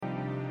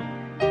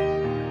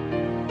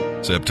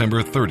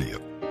September 30th.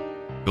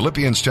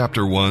 Philippians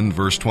chapter 1,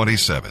 verse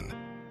 27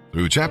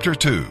 through chapter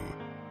 2,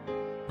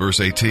 verse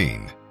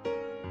 18.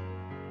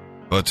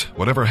 But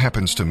whatever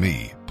happens to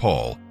me,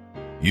 Paul,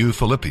 you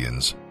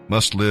Philippians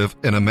must live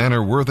in a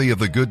manner worthy of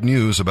the good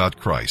news about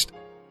Christ,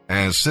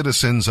 as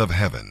citizens of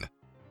heaven.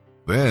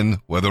 Then,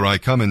 whether I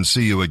come and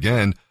see you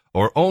again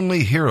or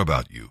only hear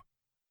about you,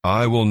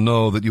 I will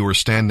know that you are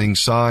standing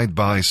side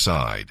by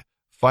side,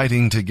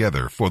 fighting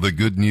together for the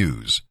good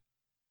news.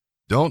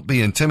 Don't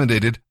be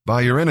intimidated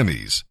by your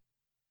enemies.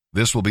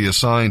 This will be a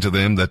sign to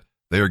them that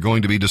they are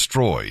going to be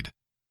destroyed,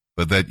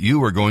 but that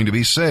you are going to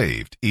be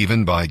saved,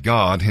 even by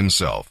God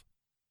himself.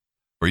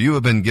 For you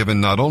have been given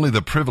not only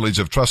the privilege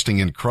of trusting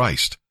in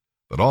Christ,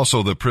 but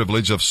also the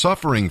privilege of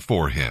suffering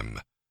for him.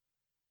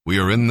 We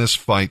are in this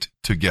fight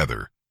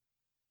together.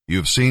 You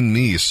have seen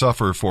me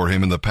suffer for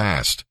him in the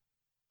past,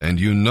 and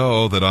you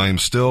know that I am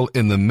still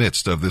in the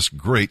midst of this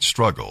great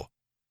struggle.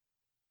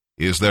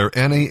 Is there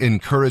any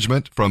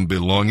encouragement from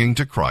belonging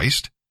to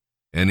Christ?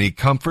 Any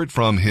comfort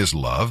from his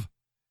love?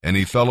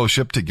 Any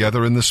fellowship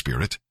together in the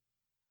Spirit?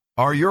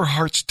 Are your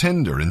hearts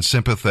tender and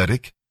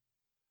sympathetic?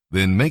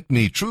 Then make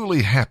me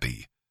truly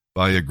happy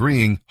by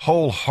agreeing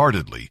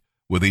wholeheartedly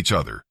with each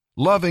other,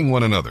 loving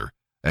one another,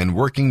 and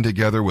working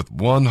together with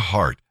one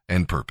heart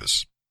and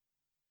purpose.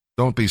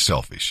 Don't be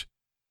selfish.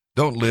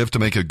 Don't live to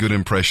make a good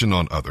impression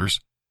on others.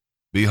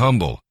 Be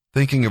humble,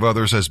 thinking of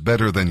others as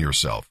better than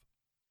yourself.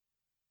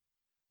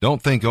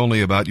 Don't think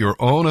only about your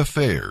own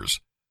affairs,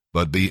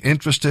 but be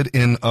interested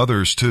in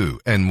others too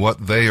and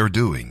what they are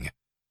doing.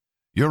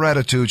 Your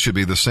attitude should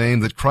be the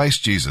same that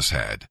Christ Jesus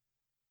had.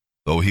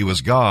 Though he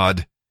was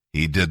God,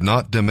 he did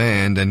not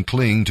demand and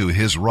cling to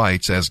his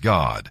rights as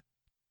God.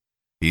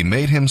 He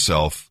made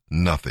himself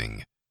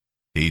nothing.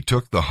 He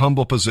took the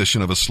humble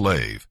position of a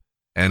slave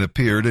and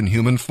appeared in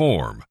human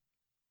form.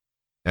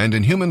 And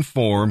in human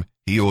form,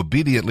 he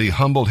obediently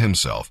humbled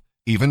himself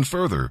even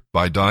further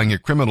by dying a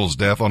criminal's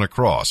death on a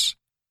cross.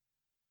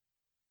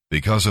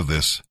 Because of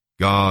this,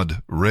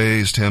 God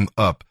raised him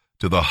up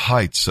to the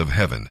heights of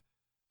heaven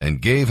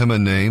and gave him a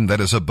name that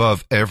is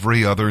above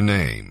every other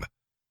name,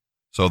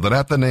 so that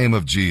at the name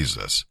of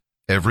Jesus,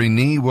 every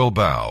knee will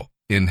bow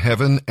in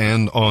heaven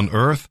and on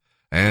earth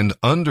and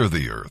under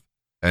the earth,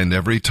 and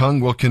every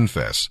tongue will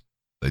confess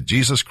that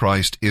Jesus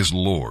Christ is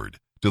Lord,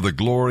 to the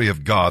glory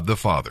of God the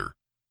Father.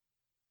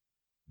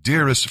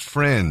 Dearest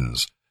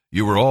friends,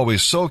 you were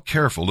always so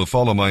careful to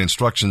follow my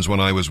instructions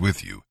when I was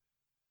with you.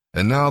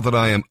 And now that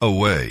I am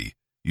away,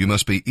 you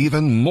must be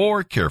even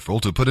more careful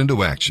to put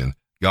into action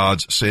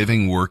God's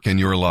saving work in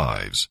your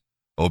lives,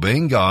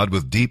 obeying God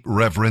with deep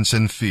reverence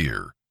and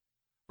fear.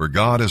 For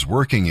God is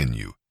working in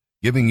you,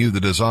 giving you the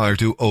desire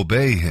to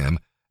obey him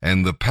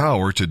and the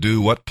power to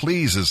do what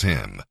pleases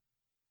him.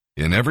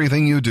 In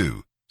everything you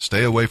do,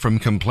 stay away from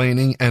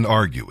complaining and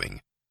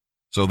arguing,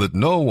 so that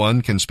no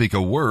one can speak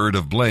a word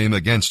of blame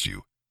against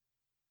you.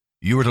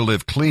 You are to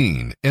live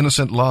clean,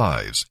 innocent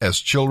lives as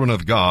children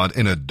of God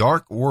in a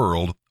dark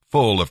world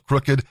full of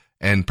crooked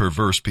and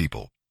perverse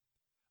people.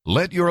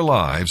 Let your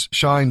lives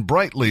shine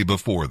brightly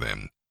before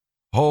them.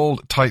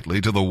 Hold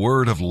tightly to the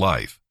word of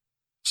life,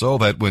 so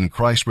that when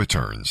Christ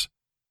returns,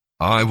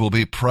 I will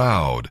be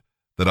proud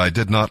that I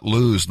did not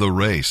lose the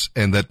race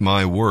and that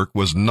my work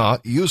was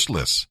not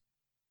useless.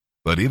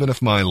 But even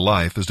if my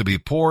life is to be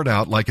poured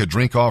out like a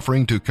drink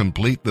offering to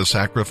complete the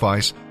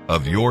sacrifice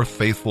of your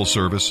faithful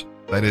service,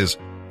 that is,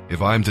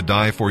 if I am to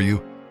die for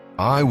you,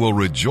 I will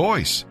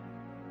rejoice,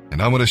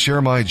 and I want to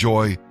share my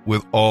joy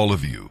with all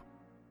of you.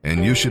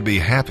 And you should be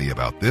happy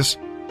about this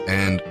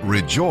and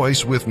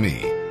rejoice with me.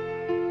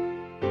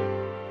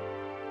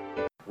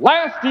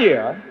 Last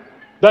year,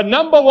 the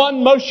number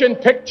one motion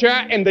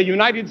picture in the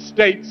United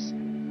States,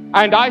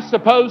 and I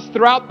suppose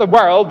throughout the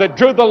world, that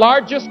drew the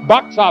largest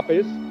box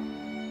office,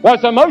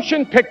 was a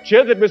motion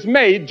picture that was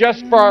made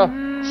just for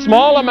a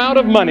small amount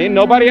of money.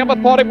 Nobody ever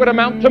thought it would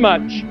amount to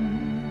much.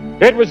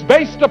 It was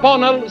based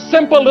upon a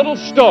simple little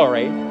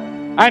story,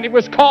 and it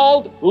was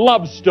called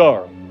Love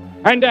Story.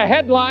 And a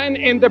headline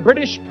in the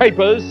British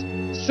papers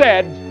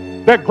said,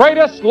 "The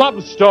greatest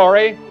love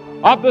story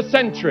of the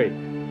century."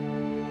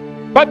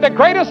 But the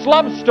greatest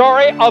love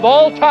story of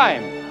all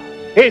time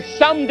is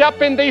summed up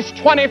in these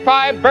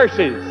 25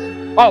 verses,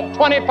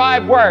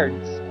 25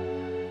 words,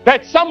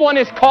 that someone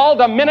has called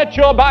a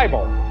miniature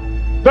Bible.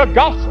 The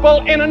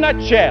gospel in a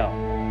nutshell.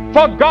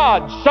 For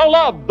God so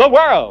loved the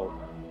world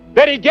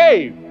that he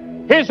gave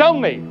his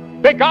only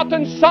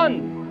begotten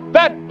Son,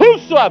 that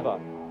whosoever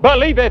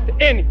believeth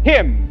in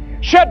him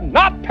should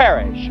not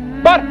perish,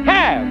 but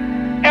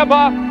have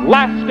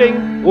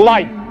everlasting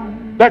life.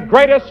 The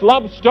greatest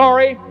love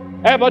story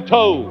ever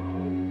told.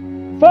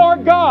 For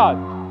God.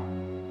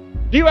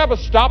 Do you ever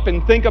stop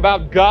and think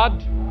about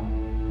God?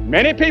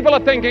 Many people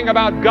are thinking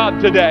about God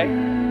today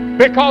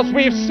because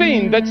we've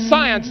seen that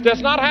science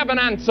does not have an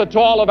answer to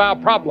all of our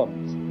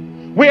problems.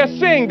 We are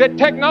seeing that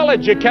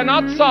technology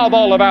cannot solve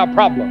all of our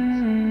problems.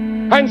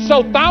 And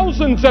so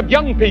thousands of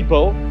young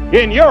people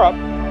in Europe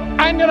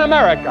and in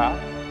America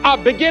are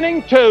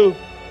beginning to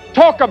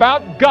talk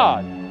about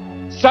God.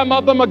 Some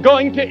of them are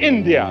going to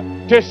India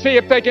to see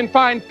if they can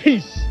find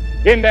peace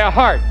in their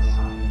hearts.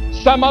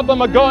 Some of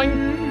them are going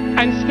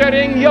and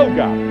studying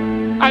yoga.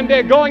 And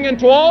they're going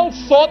into all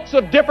sorts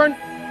of different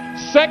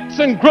sects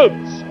and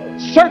groups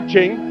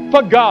searching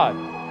for God.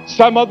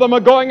 Some of them are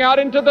going out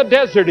into the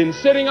desert and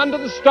sitting under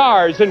the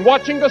stars and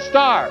watching the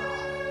stars.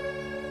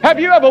 Have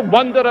you ever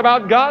wondered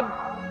about God?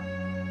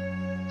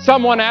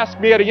 Someone asked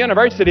me at a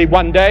university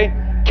one day,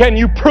 "Can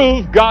you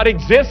prove God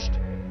exists?"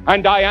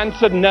 And I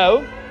answered,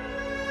 "No.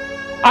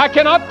 I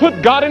cannot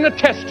put God in a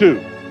test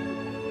tube.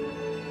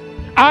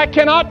 I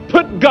cannot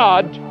put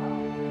God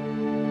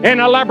in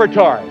a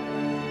laboratory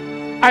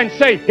and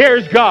say,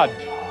 'Here's God.'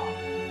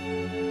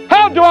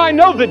 How do I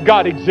know that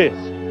God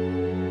exists?"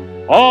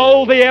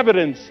 All the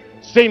evidence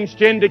seems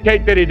to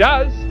indicate that He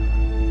does.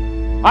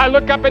 I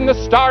look up in the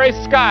starry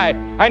sky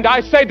and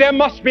I say, there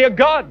must be a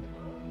God.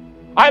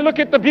 I look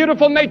at the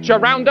beautiful nature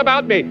round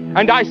about me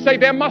and I say,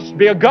 there must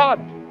be a God.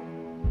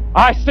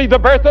 I see the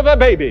birth of a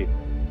baby.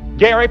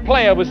 Gary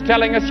Player was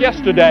telling us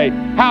yesterday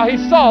how he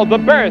saw the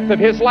birth of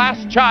his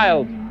last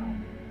child.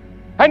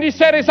 And he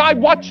said, as I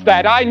watched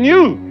that, I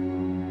knew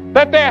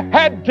that there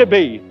had to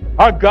be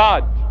a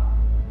God.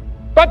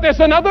 But there's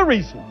another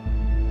reason.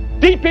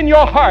 Deep in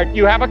your heart,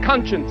 you have a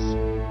conscience.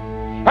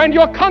 And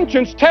your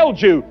conscience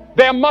tells you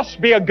there must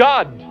be a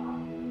God.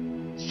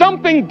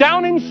 Something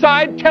down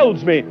inside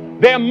tells me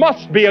there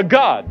must be a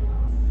God.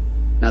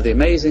 Now, the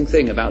amazing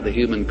thing about the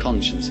human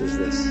conscience is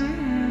this,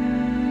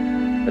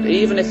 that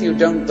even if you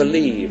don't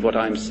believe what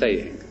I'm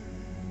saying,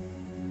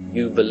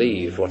 you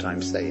believe what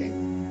I'm saying.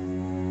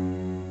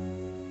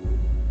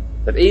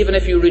 That even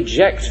if you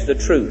reject the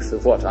truth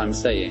of what I'm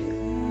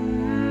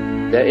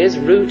saying, there is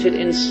rooted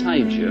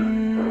inside you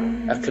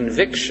a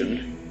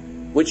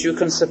conviction which you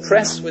can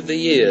suppress with the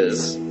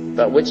years,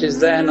 but which is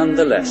there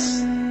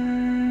nonetheless,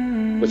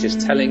 which is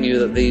telling you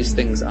that these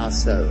things are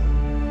so.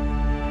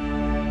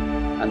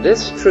 And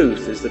this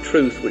truth is the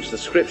truth which the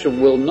Scripture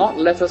will not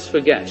let us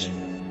forget.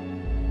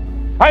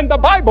 And the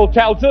Bible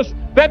tells us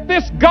that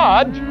this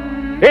God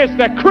is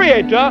the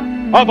creator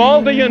of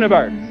all the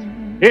universe.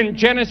 In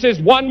Genesis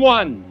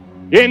 1:1,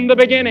 in the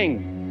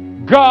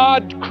beginning,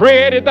 God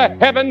created the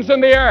heavens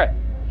and the earth.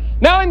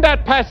 Now in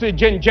that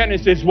passage in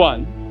Genesis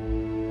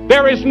 1,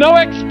 there is no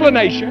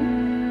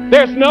explanation.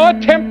 There's no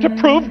attempt to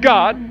prove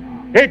God.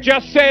 It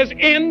just says,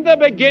 in the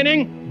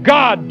beginning,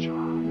 God.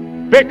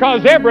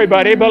 Because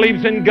everybody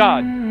believes in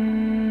God.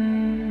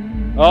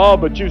 Oh,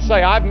 but you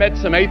say, I've met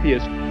some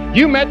atheists.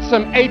 You met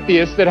some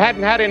atheists that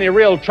hadn't had any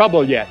real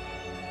trouble yet.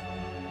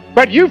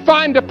 But you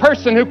find a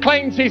person who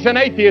claims he's an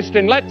atheist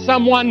and let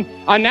someone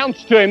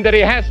announce to him that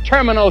he has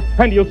terminal,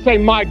 and he'll say,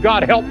 my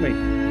God, help me.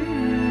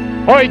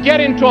 Or he get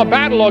into a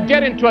battle or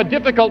get into a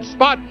difficult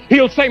spot,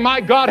 he'll say,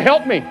 my God,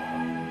 help me.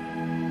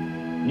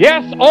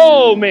 Yes,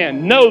 all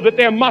men know that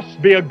there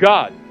must be a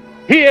God.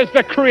 He is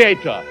the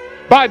creator.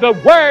 By the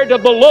word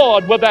of the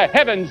Lord were the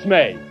heavens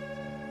made.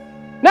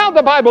 Now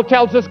the Bible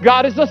tells us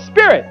God is a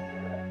spirit.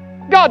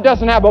 God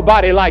doesn't have a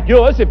body like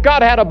yours. If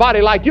God had a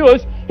body like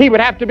yours, He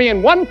would have to be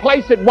in one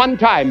place at one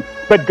time.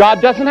 But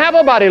God doesn't have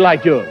a body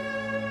like yours.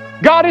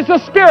 God is a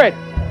spirit.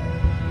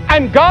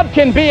 And God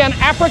can be in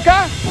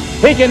Africa,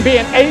 He can be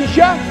in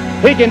Asia,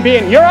 He can be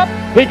in Europe,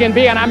 He can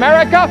be in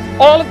America,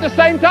 all at the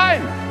same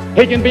time.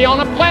 He can be on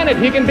a planet,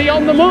 He can be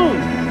on the moon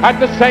at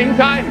the same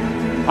time.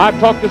 I've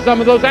talked to some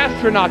of those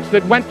astronauts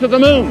that went to the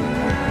moon,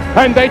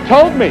 and they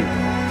told me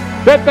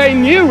that they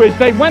knew as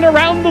they went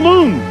around the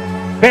moon,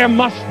 there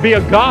must be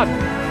a God.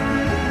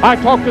 I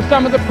talked to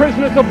some of the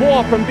prisoners of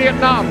war from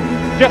Vietnam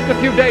just a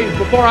few days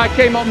before I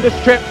came on this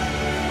trip.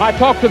 I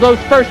talked to those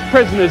first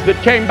prisoners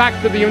that came back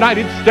to the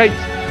United States,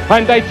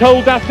 and they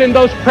told us in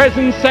those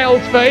prison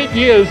cells for 8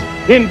 years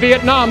in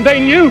Vietnam, they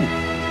knew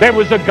there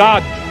was a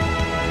God.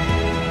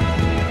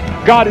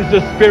 God is a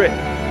spirit.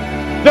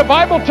 The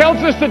Bible tells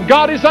us that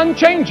God is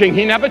unchanging.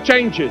 He never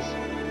changes.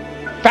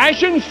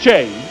 Fashions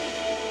change.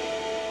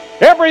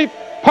 Every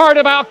part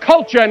of our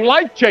culture and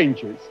life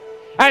changes.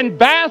 And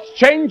vast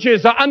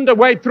changes are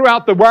underway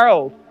throughout the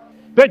world.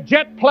 The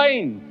jet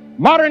plane,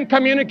 modern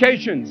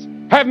communications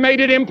have made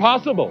it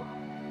impossible.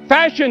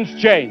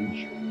 Fashions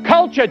change.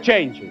 Culture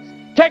changes.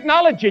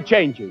 Technology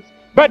changes.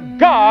 But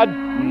God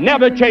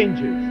never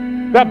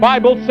changes. The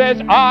Bible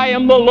says, I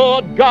am the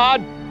Lord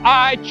God,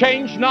 I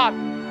change not.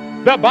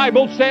 The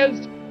Bible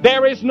says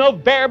there is no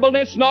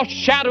variableness nor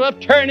shadow of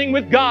turning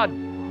with God.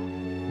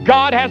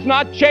 God has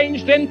not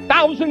changed in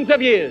thousands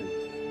of years.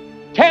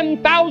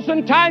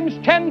 10,000 times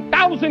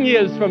 10,000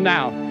 years from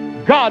now,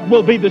 God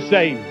will be the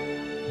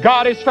same.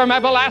 God is from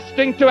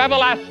everlasting to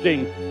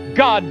everlasting.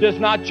 God does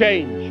not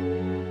change.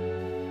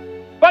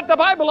 But the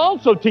Bible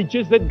also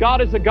teaches that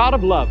God is a God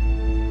of love.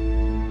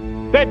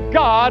 That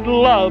God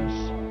loves.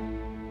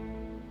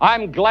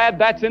 I'm glad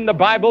that's in the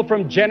Bible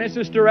from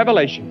Genesis to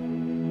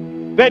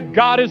Revelation. That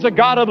God is a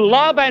God of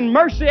love and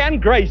mercy and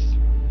grace.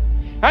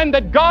 And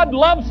that God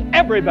loves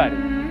everybody.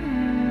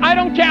 I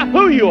don't care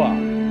who you are.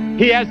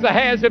 He has the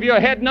hairs of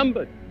your head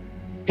numbered.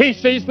 He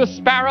sees the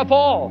sparrow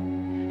fall.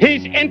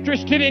 He's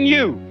interested in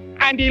you,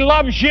 and He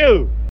loves you.